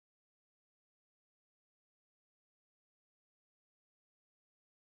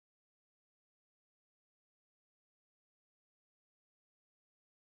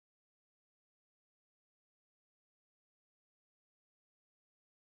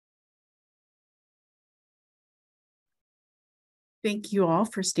Thank you all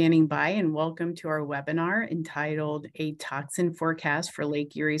for standing by and welcome to our webinar entitled A Toxin Forecast for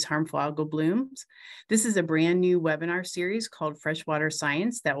Lake Erie's Harmful Algal Blooms. This is a brand new webinar series called Freshwater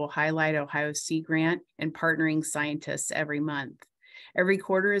Science that will highlight Ohio Sea Grant and partnering scientists every month. Every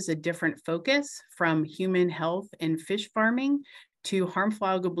quarter is a different focus, from human health and fish farming to harmful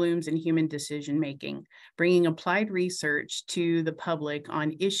algal blooms and human decision-making, bringing applied research to the public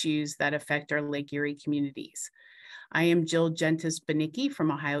on issues that affect our Lake Erie communities. I am Jill Gentis-Banicki from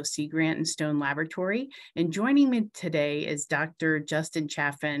Ohio Sea Grant and Stone Laboratory, and joining me today is Dr. Justin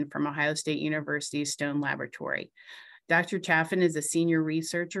Chaffin from Ohio State University Stone Laboratory. Dr. Chaffin is a senior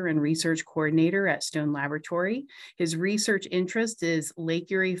researcher and research coordinator at Stone Laboratory. His research interest is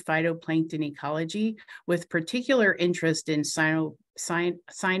Lake Erie phytoplankton ecology, with particular interest in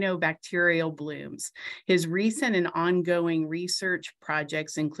cyanobacterial blooms. His recent and ongoing research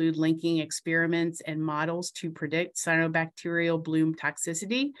projects include linking experiments and models to predict cyanobacterial bloom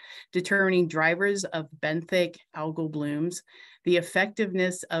toxicity, determining drivers of benthic algal blooms, the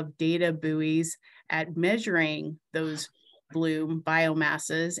effectiveness of data buoys at measuring those bloom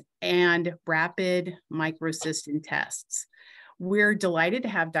biomasses, and rapid microcystin tests. We're delighted to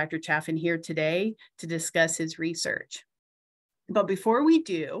have Dr. Chaffin here today to discuss his research. But before we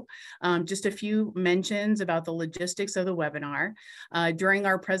do, just a few mentions about the logistics of the webinar. During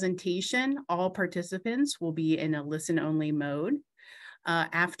our presentation, all participants will be in a listen-only mode.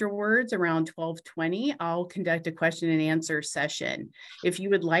 Afterwards, around 12:20, I'll conduct a question and answer session. If you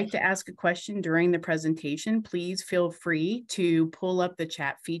would like to ask a question during the presentation, please feel free to pull up the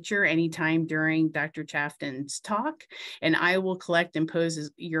chat feature anytime during Dr. Chaffin's talk, and I will collect and pose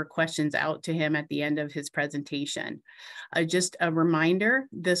your questions out to him at the end of his presentation. Just a reminder,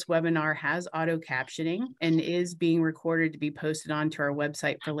 this webinar has auto captioning and is being recorded to be posted onto our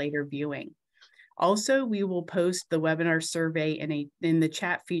website for later viewing. Also, we will post the webinar survey in the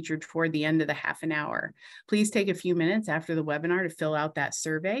chat feature toward the end of the half an hour. Please take a few minutes after the webinar to fill out that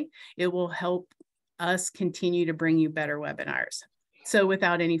survey. It will help us continue to bring you better webinars. So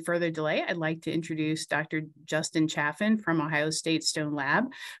without any further delay, I'd like to introduce Dr. Justin Chaffin from Ohio State Stone Lab,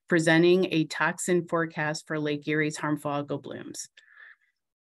 presenting a toxin forecast for Lake Erie's harmful algal blooms.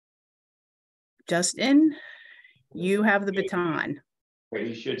 Justin, you have the baton. Great,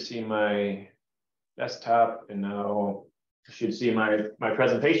 you should see my desktop, and now you should see my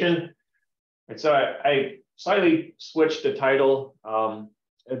presentation. And so I slightly switched the title.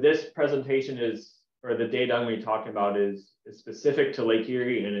 This presentation is, or the data I'm going to be talking about is specific to Lake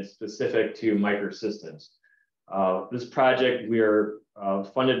Erie, and it's specific to microcystins. This project, we are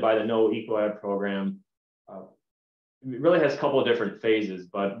funded by the NOAA EcoAd program. It really has a couple of different phases,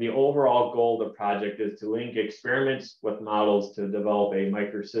 but the overall goal of the project is to link experiments with models to develop a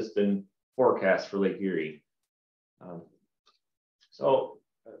microcystin forecast for Lake Erie. So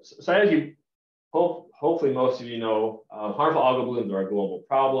as you hopefully most of you know, harmful algal blooms are a global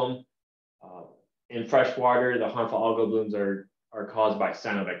problem. In freshwater, the harmful algal blooms are caused by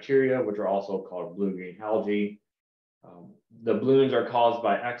cyanobacteria, which are also called blue-green algae. The blooms are caused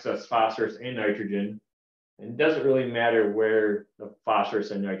by excess phosphorus and nitrogen. And it doesn't really matter where the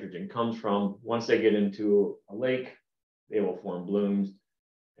phosphorus and nitrogen comes from. Once they get into a lake, they will form blooms.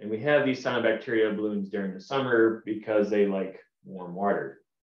 And we have these cyanobacteria blooms during the summer because they like warm water.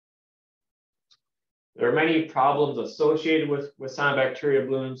 There are many problems associated with cyanobacteria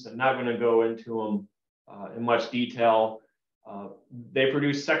blooms. I'm not going to go into them in much detail. They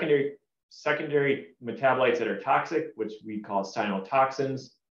produce secondary metabolites that are toxic, which we call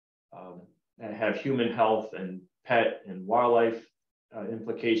cyanotoxins, that have human health and pet and wildlife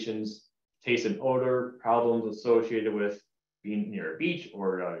implications, taste and odor problems associated with being near a beach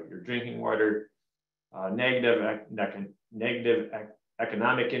or your drinking water, negative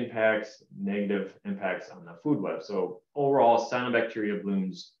economic impacts, negative impacts on the food web. So overall, cyanobacteria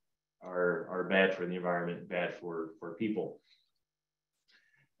blooms are bad for the environment, bad for people.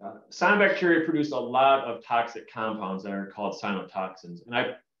 Cyanobacteria produce a lot of toxic compounds that are called cyanotoxins. And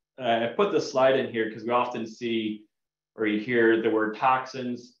I put this slide in here because we often see or you hear the word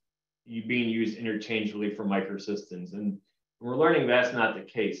toxins being used interchangeably for microcystins. And we're learning that's not the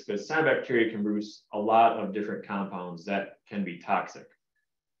case, because cyanobacteria can produce a lot of different compounds that can be toxic.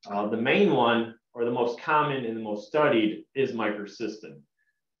 The main one, or the most common and the most studied, is microcystin.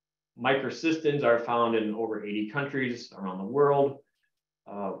 Microcystins are found in over 80 countries around the world.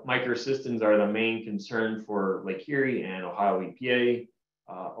 Microcystins are the main concern for Lake Erie and Ohio EPA.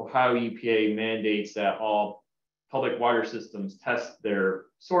 Ohio EPA mandates that all public water systems test their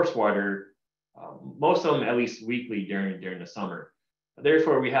source water, most of them at least weekly during the summer.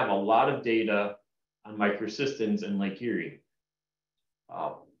 Therefore, we have a lot of data on microcystins in Lake Erie.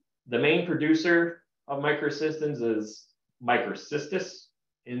 The main producer of microcystins is Microcystis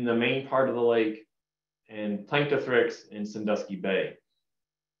in the main part of the lake and Planktothrix in Sandusky Bay.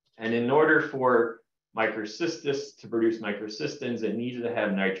 And in order for Microcystis to produce microcystins, it needed to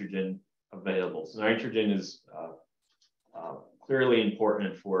have nitrogen available. So nitrogen is clearly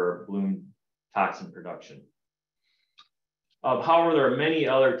important for bloom toxin production. However, there are many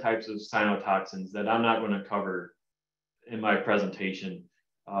other types of cyanotoxins that I'm not going to cover in my presentation.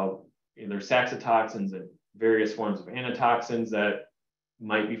 There's saxitoxins and various forms of anatoxins that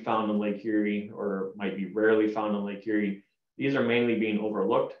might be found in Lake Erie or might be rarely found in Lake Erie. These are mainly being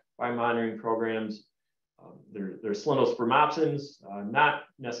overlooked by monitoring programs. There's selenosprimopsins, not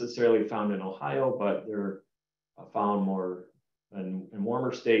necessarily found in Ohio, but they're found more in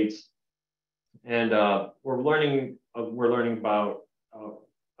warmer states. And we're learning about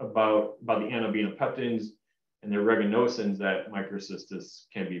the anobenopeptins and the oreganosins that microcystis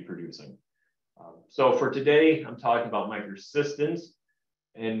can be producing. So for today, I'm talking about microcystins,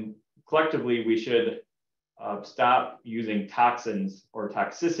 and collectively we should stop using toxins or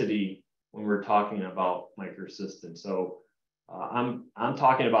toxicity when we're talking about microcystin. So I'm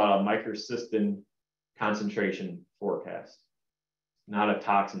talking about a microcystin concentration forecast, not a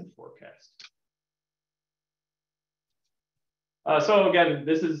toxin forecast. So again,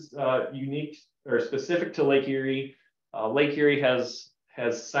 this is unique or specific to Lake Erie. Lake Erie has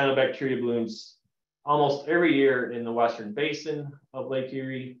cyanobacteria blooms almost every year in the western basin of Lake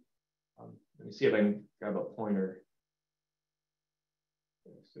Erie. Let me see if I can grab a pointer.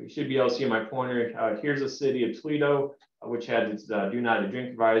 So you should be able to see my pointer. Here's the city of Toledo, which had its do not drink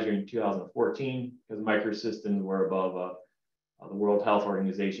advisory in 2014 because microcystins were above the World Health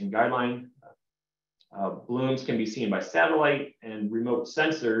Organization guideline. Blooms can be seen by satellite, and remote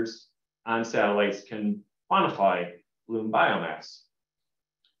sensors on satellites can quantify bloom biomass.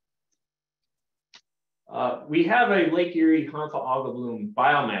 We have a Lake Erie harmful algal bloom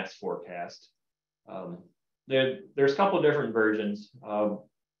biomass forecast. There's a couple of different versions. The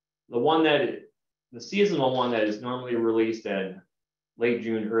seasonal one that is normally released in late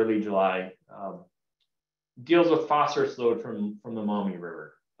June, early July, deals with phosphorus load from the Maumee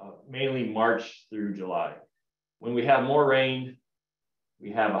River, mainly March through July. When we have more rain,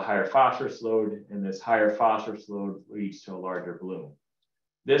 we have a higher phosphorus load, and this higher phosphorus load leads to a larger bloom.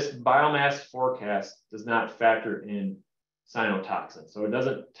 This biomass forecast does not factor in cyanotoxins. So it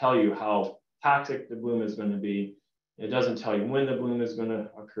doesn't tell you how toxic the bloom is going to be. It doesn't tell you when the bloom is going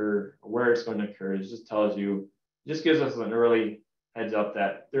to occur or where it's going to occur. It just tells you, just gives us an early heads up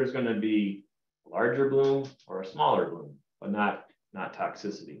that there's going to be a larger bloom or a smaller bloom, but not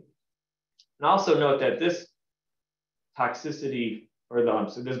toxicity. And also note that this toxicity or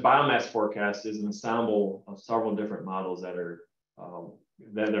so this biomass forecast is an ensemble of several different models that are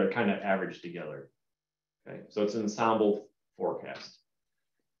kind of averaged together. Okay, so it's an ensemble forecast.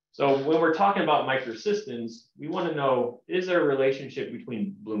 So when we're talking about microcystins, we want to know, is there a relationship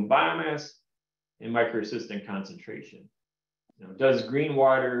between bloom biomass and microcystin concentration? You know, does green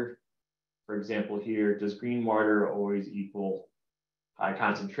water, for example here, does green water always equal high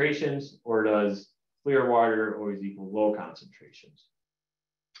concentrations, or does clear water always equal low concentrations?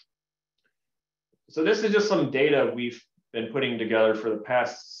 So this is just some data we've been putting together for the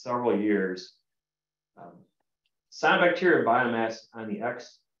past several years. Cyanobacteria biomass on the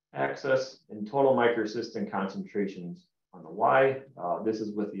x-axis and total microcystin concentrations on the y. This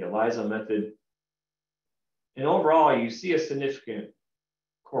is with the ELISA method. And overall, you see a significant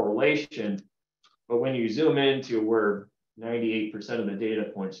correlation, but when you zoom into where 98% of the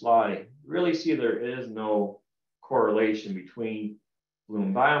data points lie, you really see there is no correlation between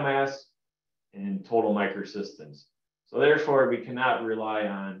bloom biomass and total microcystins. So therefore, we cannot rely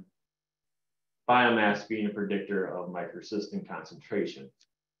on biomass being a predictor of microcystin concentration.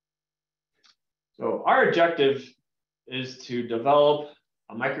 So our objective is to develop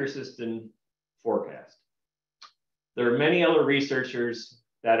a microcystin forecast. There are many other researchers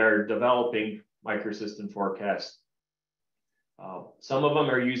that are developing microcystin forecasts. Some of them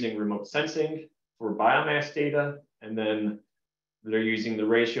are using remote sensing for biomass data, and then they're using the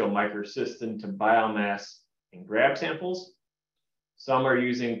ratio of microcystin to biomass in grab samples. Some are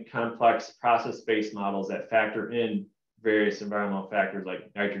using complex process-based models that factor in various environmental factors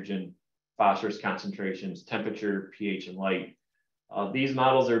like nitrogen, phosphorus concentrations, temperature, pH, and light. These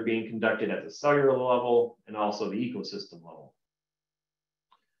models are being conducted at the cellular level and also the ecosystem level.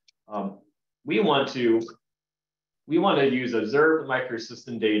 We want to use observed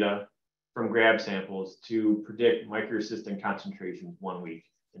microcystin data from grab samples to predict microcystin concentrations 1 week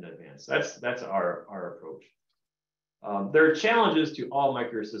in advance. That's our approach. There are challenges to all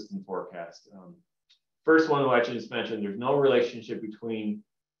microsystem forecasts. First one, which I just mentioned, there's no relationship between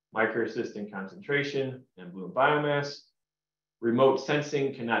microsystem concentration and bloom biomass. Remote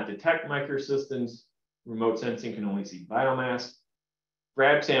sensing cannot detect microsystems. Remote sensing can only see biomass.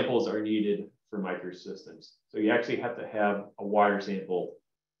 Grab samples are needed for microsystems. So you actually have to have a water sample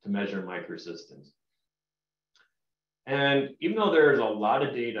to measure microsystems. And even though there's a lot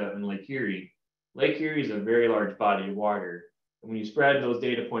of data in Lake Erie is a very large body of water. And when you spread those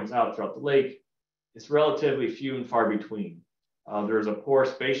data points out throughout the lake, it's relatively few and far between. There's a poor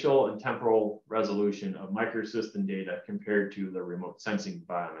spatial and temporal resolution of microsystem data compared to the remote sensing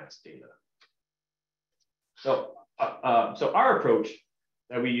biomass data. So our approach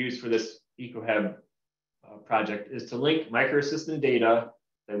that we use for this EcoHab project is to link microsystem data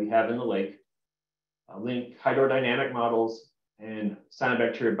that we have in the lake, link hydrodynamic models and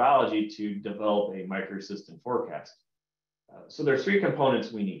cyanobacteria biology to develop a microsystem forecast. So there's three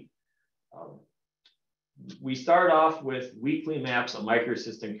components we need. We start off with weekly maps of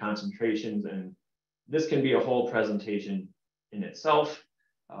microsystem concentrations, and this can be a whole presentation in itself,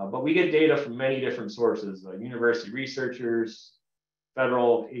 but we get data from many different sources, university researchers,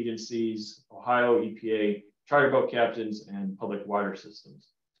 federal agencies, Ohio EPA, charter boat captains, and public water systems.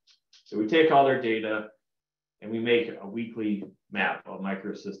 So we take all their data and we make a weekly map of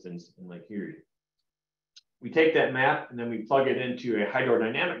microsystems in Lake Erie. We take that map and then we plug it into a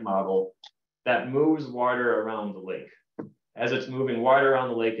hydrodynamic model that moves water around the lake. As it's moving water around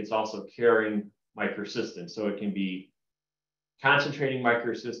the lake, it's also carrying microsystems. So it can be concentrating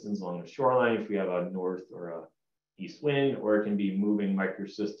microsystems along the shoreline if we have a north or a east wind, or it can be moving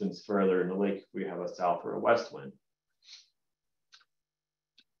microsystems further in the lake if we have a south or a west wind.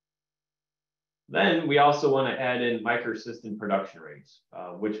 Then we also want to add in microsystem production rates,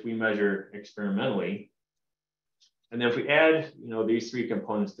 which we measure experimentally. And then if we add, these three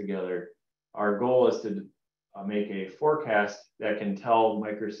components together, our goal is to make a forecast that can tell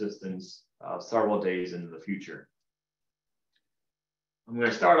microsystems several days into the future. I'm going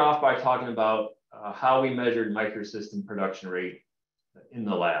to start off by talking about how we measured microsystem production rate in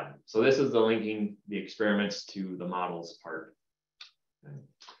the lab. So this is the linking the experiments to the models part. Okay.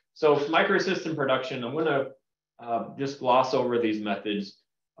 So for microsystem production, I'm going to just gloss over these methods.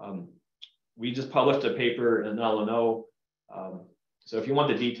 We just published a paper in LNO. So if you want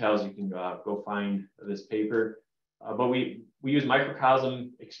the details, you can go find this paper. But we use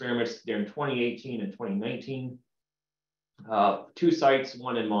microcosm experiments during 2018 and 2019. 2 sites,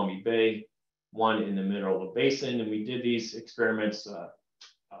 one in Maumee Bay, one in the middle of the basin. And we did these experiments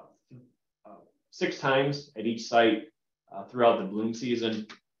 6 times at each site throughout the bloom season.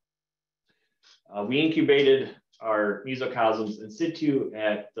 We incubated our mesocosms in situ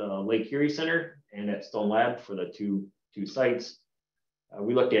at the Lake Erie Center and at Stone Lab for the two sites.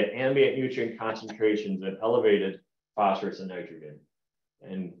 We looked at ambient nutrient concentrations that elevated phosphorus and nitrogen.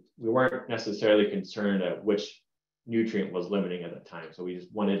 And we weren't necessarily concerned at which nutrient was limiting at the time. So we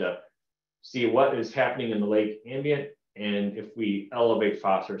just wanted to see what is happening in the lake ambient and if we elevate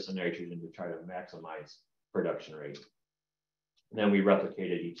phosphorus and nitrogen to try to maximize production rate. And then we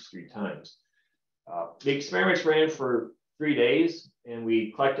replicated each 3 times. The experiments ran for 3 days and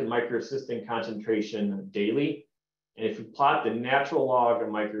we collected microsystem concentration daily. And if you plot the natural log of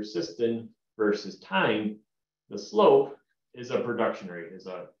microsystem versus time, the slope is a production rate, is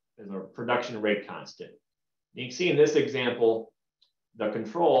a production rate constant. You can see in this example, the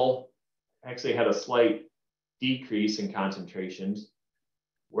control actually had a slight decrease in concentrations,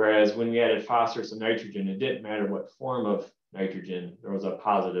 whereas when we added phosphorus and nitrogen, it didn't matter what form of nitrogen, there was a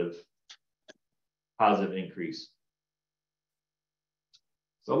positive increase.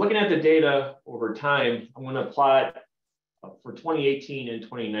 So looking at the data over time, I'm going to plot for 2018 and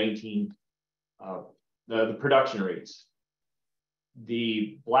 2019 the production rates.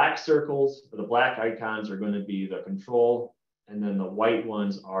 The black circles, or the black icons, are going to be the control, and then the white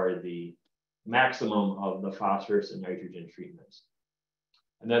ones are the maximum of the phosphorus and nitrogen treatments.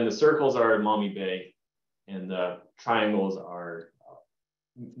 And then the circles are in Maumee Bay, and the triangles are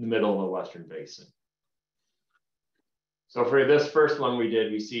in the middle of the Western Basin. So for this first one we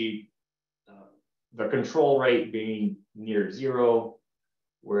did, we see the control rate being near 0,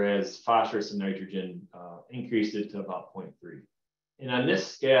 whereas phosphorus and nitrogen increased it to about 0.3. And on this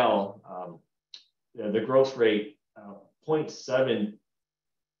scale, the growth rate, 0.7,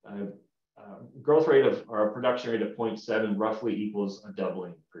 growth rate of, or a production rate of 0.7 roughly equals a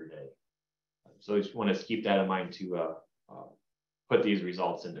doubling per day. So I just want to keep that in mind to put these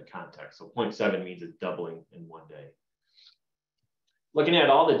results into context. So 0.7 means it's doubling in 1 day. Looking at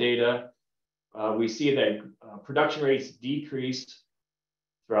all the data, we see that production rates decreased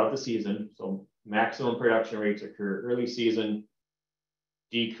throughout the season. So maximum production rates occur early season,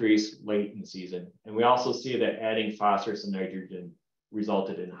 decrease late in the season. And we also see that adding phosphorus and nitrogen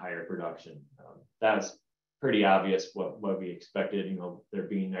resulted in higher production. That's pretty obvious what we expected, you know, there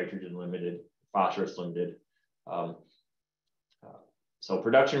being nitrogen limited, phosphorus limited. So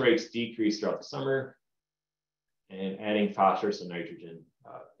production rates decreased throughout the summer, and adding phosphorus and nitrogen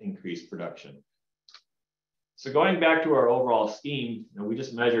increased production. So going back to our overall scheme, you know, we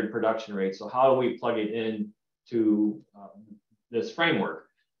just measured production rates. So how do we plug it in to this framework?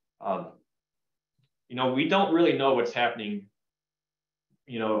 You know, we don't really know what's happening.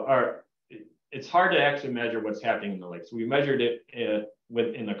 You know, it's hard to actually measure what's happening in the lake. So we measured it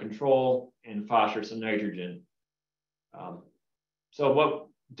within the control and phosphorus and nitrogen. So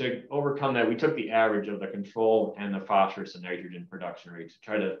to overcome that, we took the average of the control and the phosphorus and nitrogen production rates to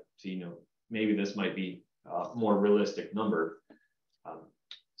try to see, you know, maybe this might be a more realistic number.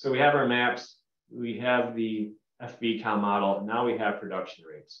 So we have our maps, we have the FBCom model, and now we have production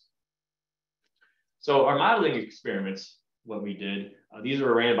rates. So our modeling experiments, what we did, these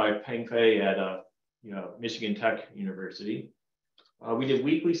were ran by Peng Fei at Michigan Tech University. We did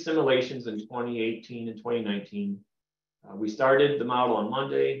weekly simulations in 2018 and 2019. We started the model on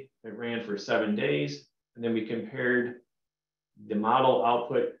Monday. It ran for 7 days, and then we compared the model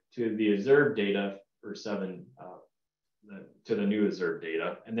output to the observed data for to the new observed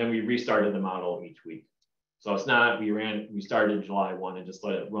data, and then we restarted the model each week. So it's not we started July 1 and just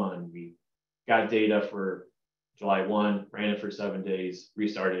let it run. We got data for July 1, ran it for 7 days,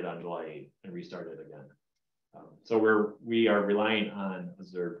 restarted on July 8, and restarted again. So we are relying on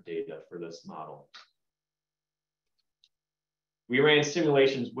observed data for this model. We ran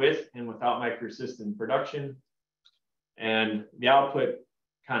simulations with and without microcystin production, and the output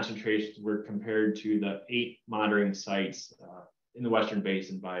concentrations were compared to the 8 monitoring sites in the Western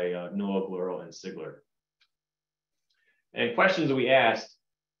Basin by Noah, Gloro, and Sigler. And questions we asked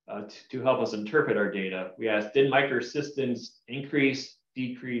to help us interpret our data, we asked, did microcystins increase,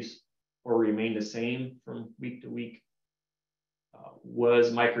 decrease, or remain the same from week to week?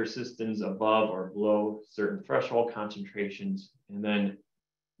 Was microcystins above or below certain threshold concentrations? And then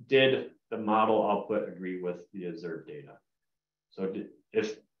did the model output agree with the observed data? So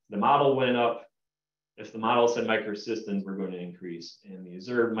if the model went up, if the model said microcystins were going to increase and the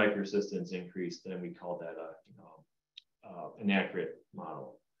observed microcystins increased, then we call that an accurate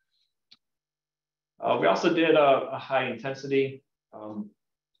model. We also did a high intensity,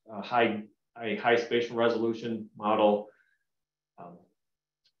 a high spatial resolution model.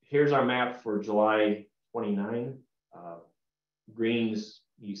 Here's our map for July 29. Greens,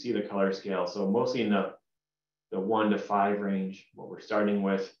 you see the color scale. So mostly in the 1 to 5 range, what we're starting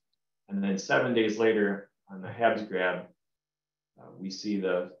with. And then 7 days later on the Habs grab, we see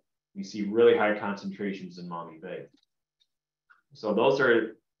really high concentrations in Maumee Bay. So those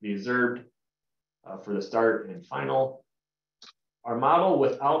are the observed for the start and final. Our model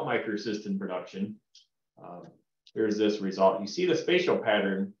without microcystin production, here's this result. You see the spatial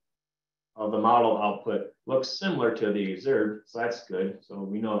pattern of the model output looks similar to the observed, so that's good. So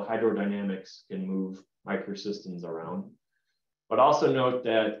we know hydrodynamics can move microcystins around. But also note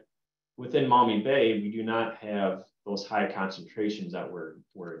that within Maumee Bay, we do not have those high concentrations that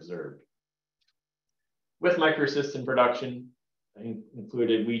were observed. With microcystin production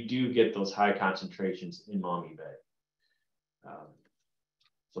included, we do get those high concentrations in Maumee Bay.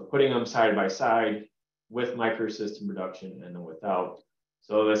 So putting them side by side with microcystin production and then without.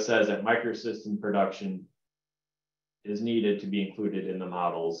 So this says that microcystin production is needed to be included in the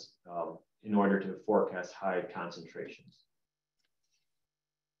models in order to forecast high concentrations.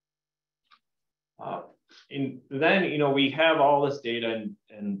 And then, you know, we have all this data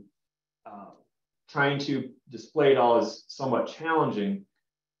and trying to display it all is somewhat challenging.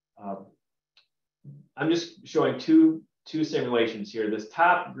 I'm just showing two simulations here. This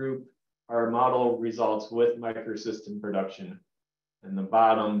top group are model results with microcystin production, and the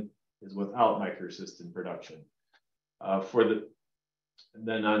bottom is without microcystin production.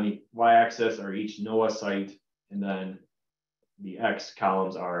 Then on the y-axis are each NOAA site, and then the X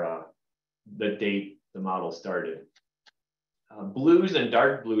columns are the date the model started. Blues and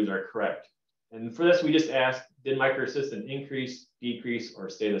dark blues are correct. And for this, we just asked, did microcystin increase, decrease, or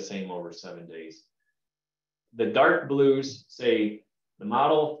stay the same over 7 days? The dark blues say the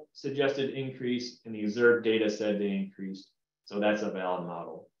model suggested increase and the observed data said they increased. So that's a valid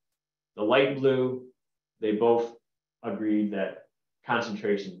model. The light blue, they both agreed that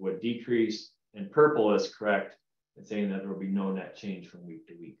concentrations would decrease, and purple is correct in saying that there will be no net change from week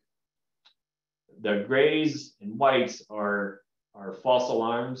to week. The grays and whites are false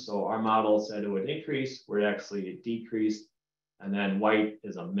alarms. So our model said it would increase, where actually it decreased. And then white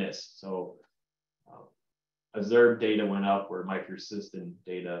is a miss. So observed data went up where microcystin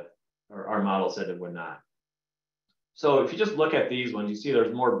data, or our model said it would not. So if you just look at these ones, you see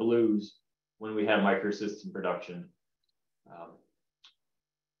there's more blues when we have microcystin production.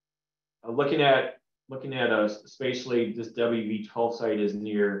 Looking at spatially, this WV12 site is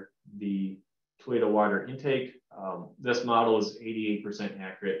near the Toledo water intake. This model is 88%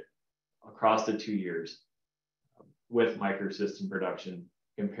 accurate across the 2 years with microcystin production,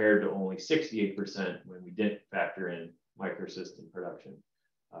 compared to only 68% when we didn't factor in microcystin production.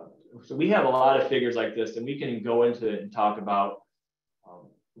 So we have a lot of figures like this, and we can go into it and talk about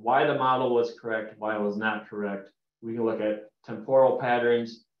why the model was correct, why it was not correct. We can look at temporal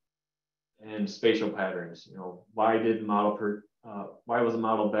patterns and spatial patterns. You know, why was the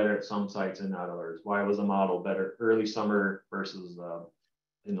model better at some sites and not others? Why was the model better early summer versus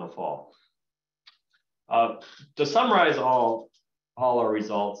in the fall? To summarize all our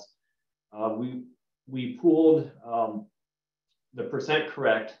results, we pooled the percent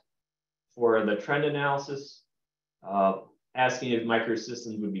correct for the trend analysis, asking if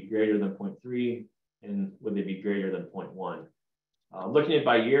microcystins would be greater than 0.3 and would they be greater than 0.1. Looking at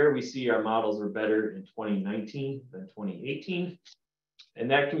by year, we see our models were better in 2019 than 2018.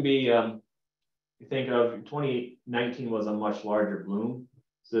 And that can be, you think of 2019 was a much larger bloom.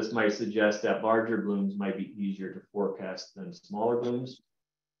 So this might suggest that larger blooms might be easier to forecast than smaller blooms.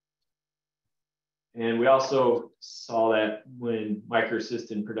 And we also saw that when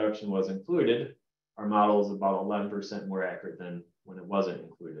microcystin production was included, our model is about 11% more accurate than when it wasn't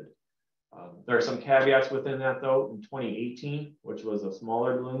included. There are some caveats within that though. In 2018, which was a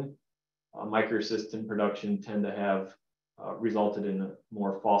smaller bloom, microcystin production tend to have resulted in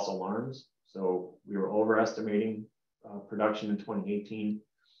more false alarms. So we were overestimating production in 2018.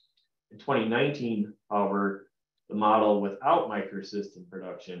 In 2019, however, the model without microcystin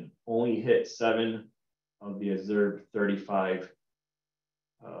production only hit 7 of the observed 35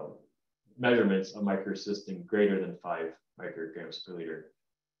 measurements of microcystin greater than 5 micrograms per liter.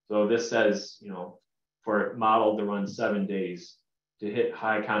 So this says, you know, for a model to run 7 days, to hit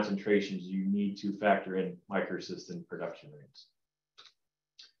high concentrations, you need to factor in microcystin production rates.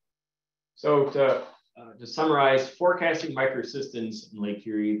 So to summarize, forecasting microcystins in Lake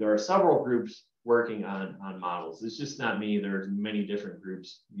Erie, there are several groups working on models. It's just not me. There's many different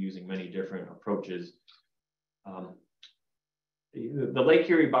groups using many different approaches. The Lake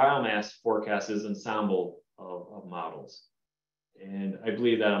Erie biomass forecast is an ensemble of models. And I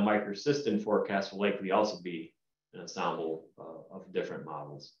believe that a microcystin forecast will likely also be an ensemble of different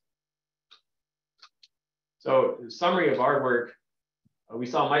models. So summary of our work, we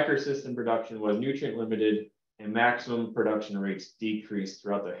saw microcystin production was nutrient limited and maximum production rates decreased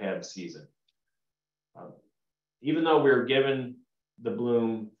throughout the HAB season. Even though we were given the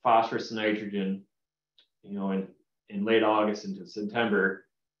bloom phosphorus and nitrogen, you know, in late August into September,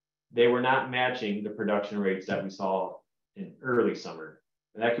 they were not matching the production rates that we saw in early summer.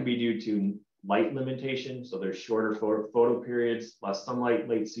 And that could be due to light limitation. So there's shorter photo periods, less sunlight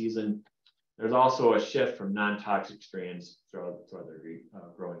late season. There's also a shift from non-toxic strands throughout the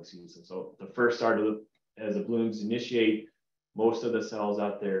growing season. So the first start as the blooms initiate, most of the cells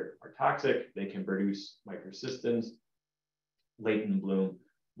out there are toxic. They can produce microcystins. Late in bloom,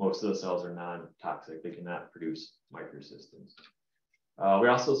 most of the cells are non-toxic. They cannot produce microcystins. We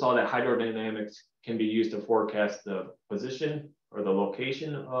also saw that hydrodynamics can be used to forecast the position or the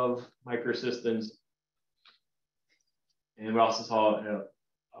location of microcystins. And we also saw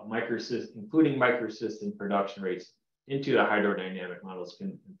including microcystin production rates into the hydrodynamic models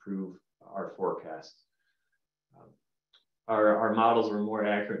can improve our forecast. Our models were more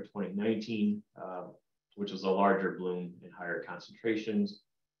accurate in 2019, which was a larger bloom in higher concentrations,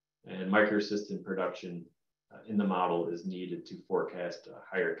 and microcystin production in the model is needed to forecast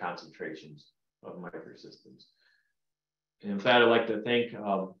higher concentrations of microcystins. And with that, I'd like to thank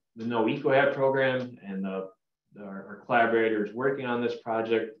the No EcoHab program and our collaborators working on this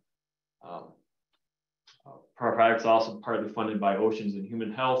project. Our project's also partly funded by Oceans and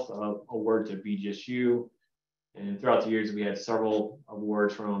Human Health, award to BGSU. And throughout the years, we had several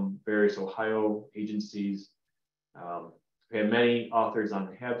awards from various Ohio agencies. We had many authors on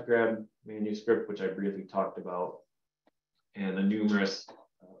the HabsGrad manuscript, which I briefly talked about, and the numerous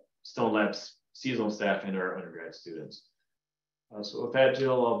Stone Labs seasonal staff and our undergrad students. So with that,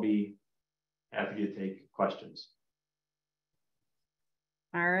 Jill, I'll be happy to take questions.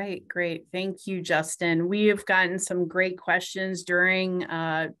 All right, great. Thank you, Justin. We have gotten some great questions during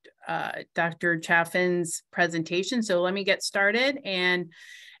Dr. Chaffin's presentation. So let me get started and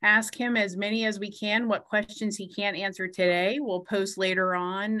ask him as many as we can. What questions he can't answer today, we'll post later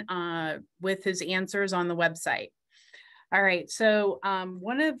on with his answers on the website. All right, so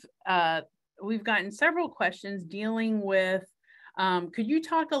we've gotten several questions dealing with, could you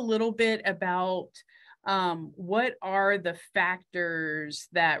talk a little bit about what are the factors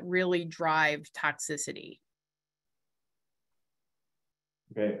that really drive toxicity?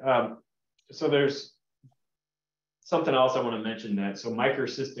 Okay, so there's something else I want to mention that, so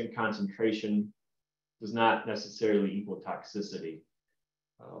microcystin concentration does not necessarily equal toxicity.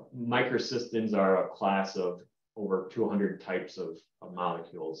 Microcystins are a class of over 200 types of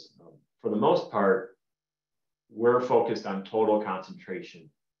molecules. For the most part, we're focused on total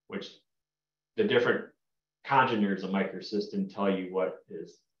concentration, which the different congeners of microcystin tell you what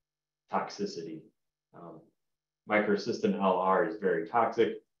is toxicity. Microcystin LR is very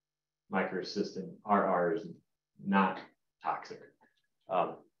toxic. Microcystin RR is not toxic.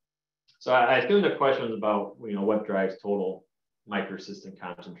 So I assume the question was about, what drives total microcystin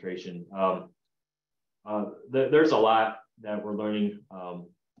concentration. There's a lot that we're learning.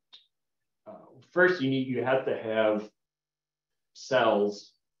 First, you have to have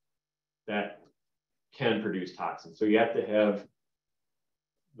cells that can produce toxins. So you have to have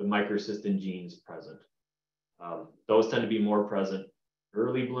the microcystin genes present. Those tend to be more present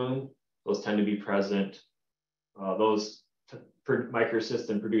early bloom. Those tend to be present. Those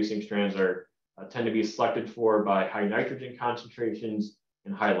microcystin producing strands tend to be selected for by high nitrogen concentrations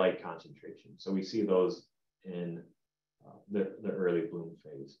and high light concentrations. So we see those in the early bloom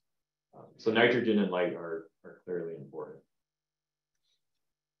phase. So nitrogen and light are clearly important.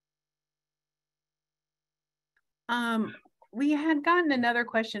 We had gotten another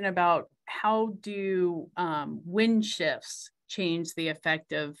question about how do wind shifts change the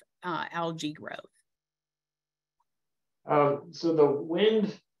effect of algae growth? So the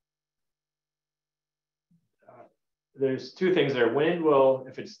wind, there's two things there. Wind will,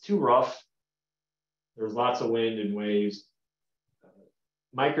 if it's too rough, there's lots of wind and waves.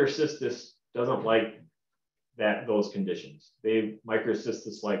 Microcystis doesn't like those conditions.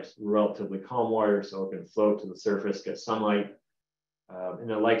 Microcystis likes relatively calm water, so it can float to the surface, get sunlight,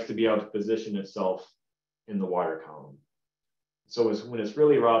 and it likes to be able to position itself in the water column. So when it's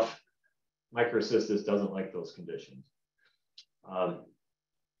really rough, Microcystis doesn't like those conditions.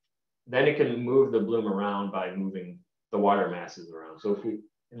 Then it can move the bloom around by moving the water masses around. So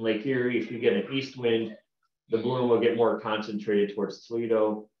in Lake Erie, if you get an east wind, the bloom will get more concentrated towards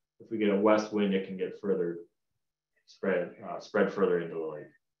Toledo. If we get a west wind, it can get further spread further into the lake.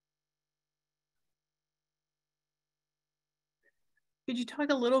 Could you talk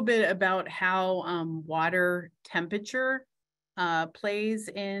a little bit about how water temperature plays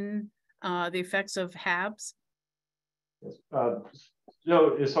in the effects of HABs?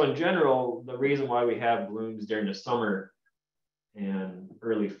 So in general, the reason why we have blooms during the summer and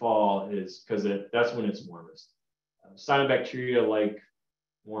early fall is because that's when it's warmest. Cyanobacteria like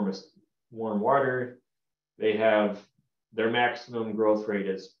warm water. They have their maximum growth rate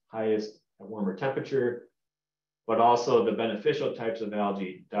is highest at warmer temperature, but also the beneficial types of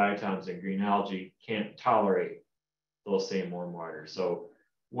algae, diatoms and green algae, can't tolerate those same warm waters. So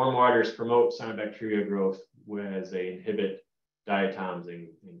warm waters promote cyanobacteria growth, whereas they inhibit diatoms and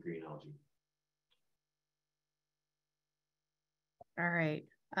green algae. All right.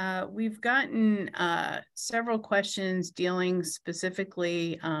 We've gotten several questions dealing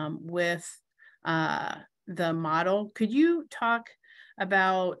specifically with the model. Could you talk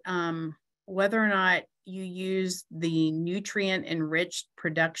about whether or not you use the nutrient enriched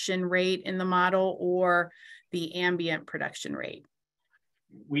production rate in the model or the ambient production rate?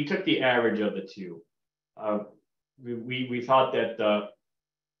 We took the average of the two. We thought that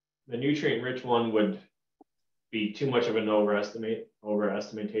the nutrient rich one would be too much of an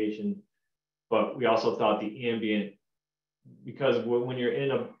overestimation, but we also thought the ambient, because when you're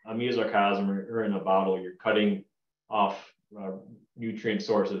in a mesocosm or in a bottle, you're cutting off nutrient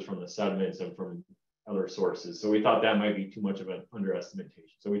sources from the sediments and from other sources. So we thought that might be too much of an underestimation.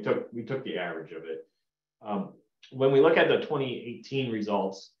 So we took the average of it. When we look at the 2018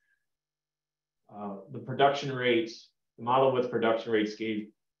 results, the production rates, the model with production rates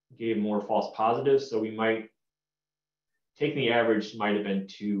gave more false positives. So we might taking the average might have been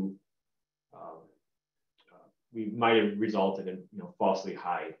too. We might have resulted in falsely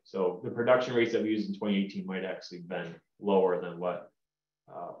high. So the production rates that we used in 2018 might actually been lower than what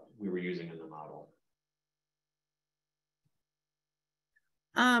we were using in the model.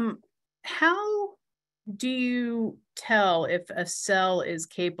 How do you tell if a cell is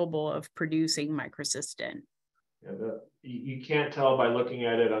capable of producing microcystin? Yeah, you can't tell by looking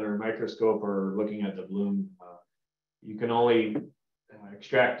at it under a microscope or looking at the bloom. You can only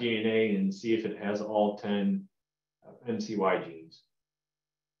extract DNA and see if it has all 10 MCY genes.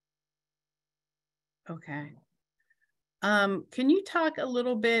 Okay. Can you talk a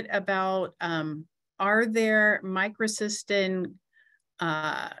little bit about, are there microcystin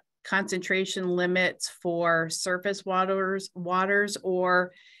concentration limits for surface waters,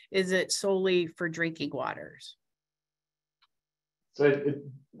 or is it solely for drinking waters? So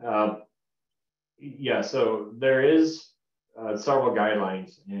yeah, so there is several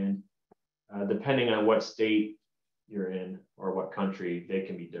guidelines, and depending on what state you're in or what country, they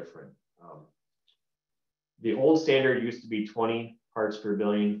can be different. The old standard used to be 20 parts per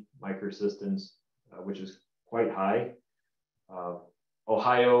billion microcystins, which is quite high.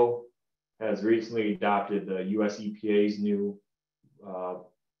 Ohio has recently adopted the US EPA's new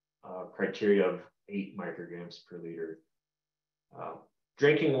criteria of 8 micrograms per liter.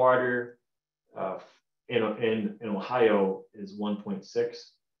 Drinking water in Ohio is 1.6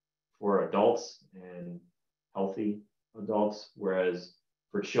 for adults and healthy adults, whereas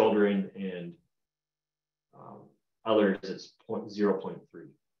for children and others, it's 0.3.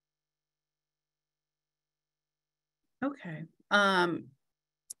 Okay.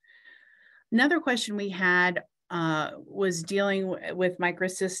 Another question we had was dealing with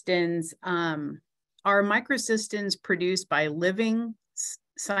microcystins. Are microcystins produced by living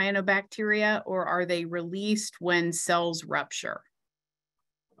cyanobacteria, or are they released when cells rupture?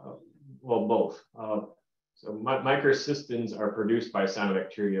 Well, both. So microcystins are produced by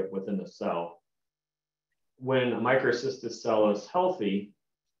cyanobacteria within the cell. When a microcystis cell is healthy,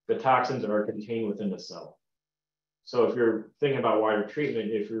 the toxins are contained within the cell. So if you're thinking about water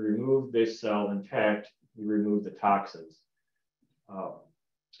treatment, if you remove this cell intact, you remove the toxins.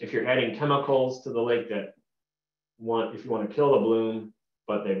 If you're adding chemicals to the lake if you want to kill the bloom,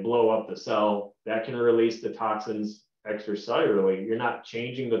 but they blow up the cell, that can release the toxins extracellularly. You're not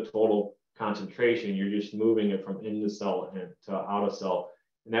changing the total concentration, you're just moving it from in the cell and to out of cell,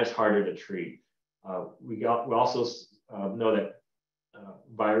 and that's harder to treat. We also know that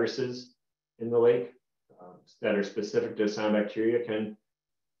viruses in the lake that are specific to cyanobacteria can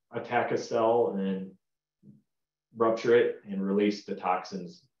attack a cell and rupture it and release the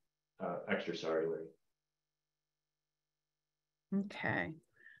toxins extracellularly. Okay.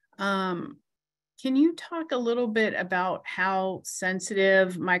 Can you talk a little bit about how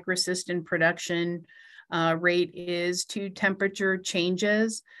sensitive microcystin production rate is to temperature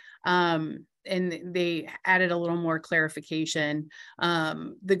changes? And they added a little more clarification.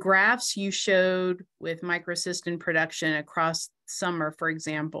 The graphs you showed with microcystin production across summer, for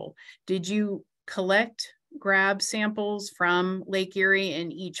example, did you grab samples from Lake Erie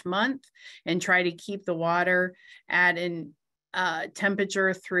in each month and try to keep the water at an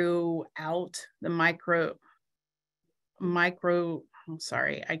temperature throughout the I'm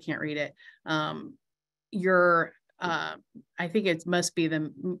sorry, I can't read it. I think it must be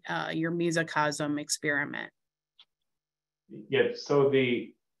your mesocosm experiment. Yeah, so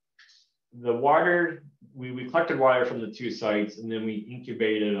the water, we collected water from the 2 sites, and then we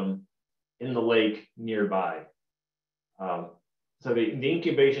incubated them in the lake nearby. So the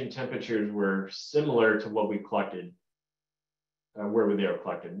incubation temperatures were similar to what we collected, where they were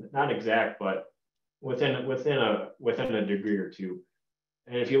collected. Not exact, but within a degree or two.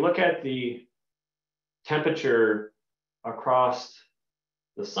 And if you look at the temperature across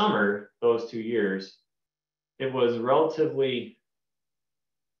the summer, those 2 years, it was relatively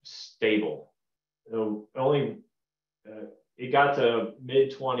stable. It got to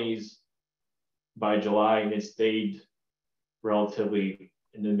mid-20s by July, and it stayed relatively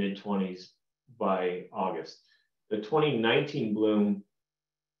in the mid-20s by August. The 2019 bloom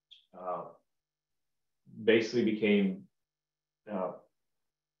basically became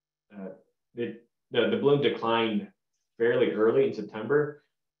the bloom declined fairly early in September,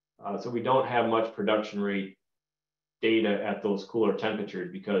 so we don't have much production rate data at those cooler temperatures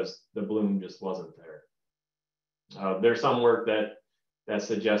because the bloom just wasn't there. There's some work that's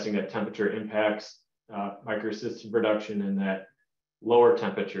suggesting that temperature impacts microcystin production, and that lower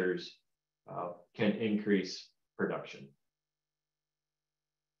temperatures can increase production.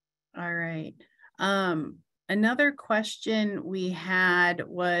 All right. Another question we had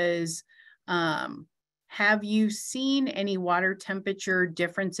was, have you seen any water temperature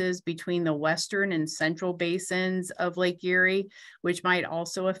differences between the western and central basins of Lake Erie, which might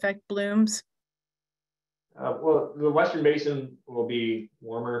also affect blooms? Well, the Western Basin will be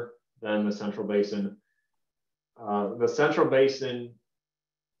warmer than the Central Basin. The Central Basin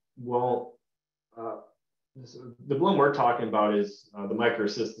won't, the bloom we're talking about is the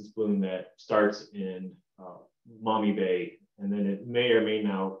microcystis bloom that starts in Maumee Bay, and then it may or may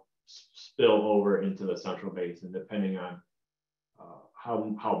not spill over into the Central Basin, depending on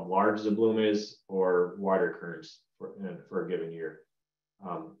how large the bloom is or water currents for a given year.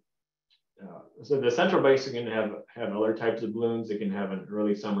 So the Central Basin can have other types of blooms. It can have an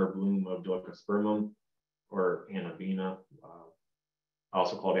early summer bloom of Dolichospermum or Anabina,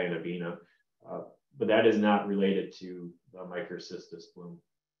 also called Anabina, but that is not related to the microcystis bloom.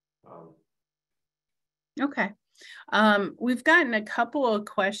 Okay. We've gotten a couple of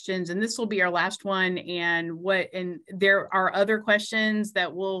questions, and this will be our last one. And there are other questions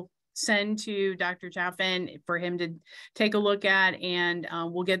that we'll send to Dr. Chaffin for him to take a look at, and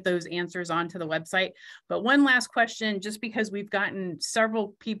we'll get those answers onto the website. But one last question, just because we've gotten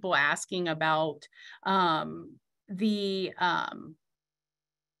several people asking about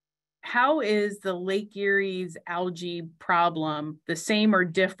how is the Lake Erie's algae problem the same or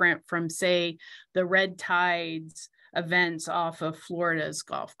different from, say, the red tides events off of Florida's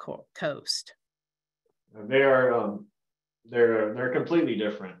Gulf Coast? They're completely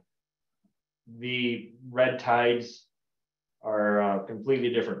different. The red tides are a completely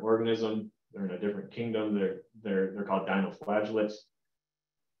different organism. They're in a different kingdom. They're called dinoflagellates.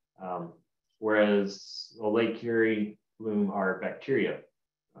 Whereas the Lake Erie bloom are bacteria.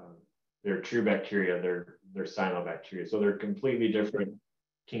 They're true bacteria. They're cyanobacteria. So they're completely different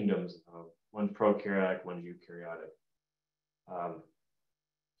kingdoms. One's prokaryotic, one's eukaryotic.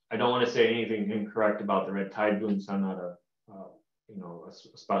 I don't want to say anything incorrect about the red tide blooms. I'm not a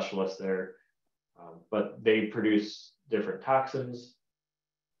specialist there, but they produce different toxins.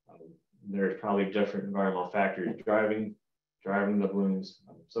 There's probably different environmental factors driving the blooms.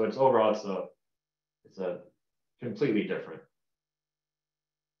 So it's a completely different.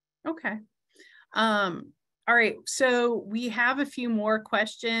 Okay. All right. So we have a few more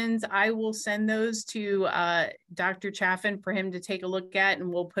questions. I will send those to Dr. Chaffin for him to take a look at,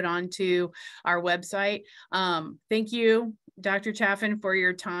 and we'll put onto our website. Thank you, Dr. Chaffin, for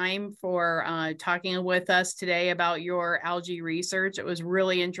your time, for talking with us today about your algae research. It was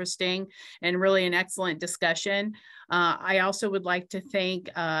really interesting and really an excellent discussion. I also would like to thank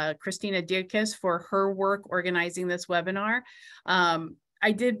Christina Dierkes for her work organizing this webinar.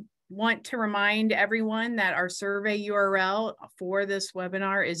 I did want to remind everyone that our survey URL for this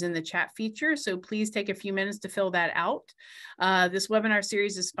webinar is in the chat feature, so please take a few minutes to fill that out. This webinar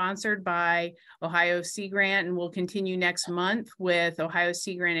series is sponsored by Ohio Sea Grant and will continue next month with Ohio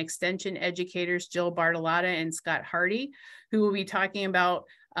Sea Grant Extension educators Jill Bartolotta and Scott Hardy, who will be talking about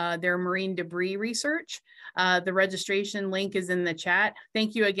their marine debris research. The registration link is in the chat.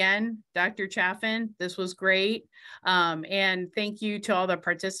 Thank you again, Dr. Chaffin. This was great. And thank you to all the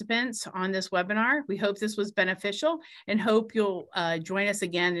participants on this webinar. We hope this was beneficial and hope you'll join us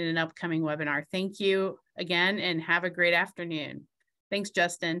again in an upcoming webinar. Thank you again and have a great afternoon. Thanks,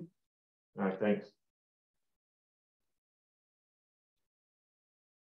 Justin. All right, thanks.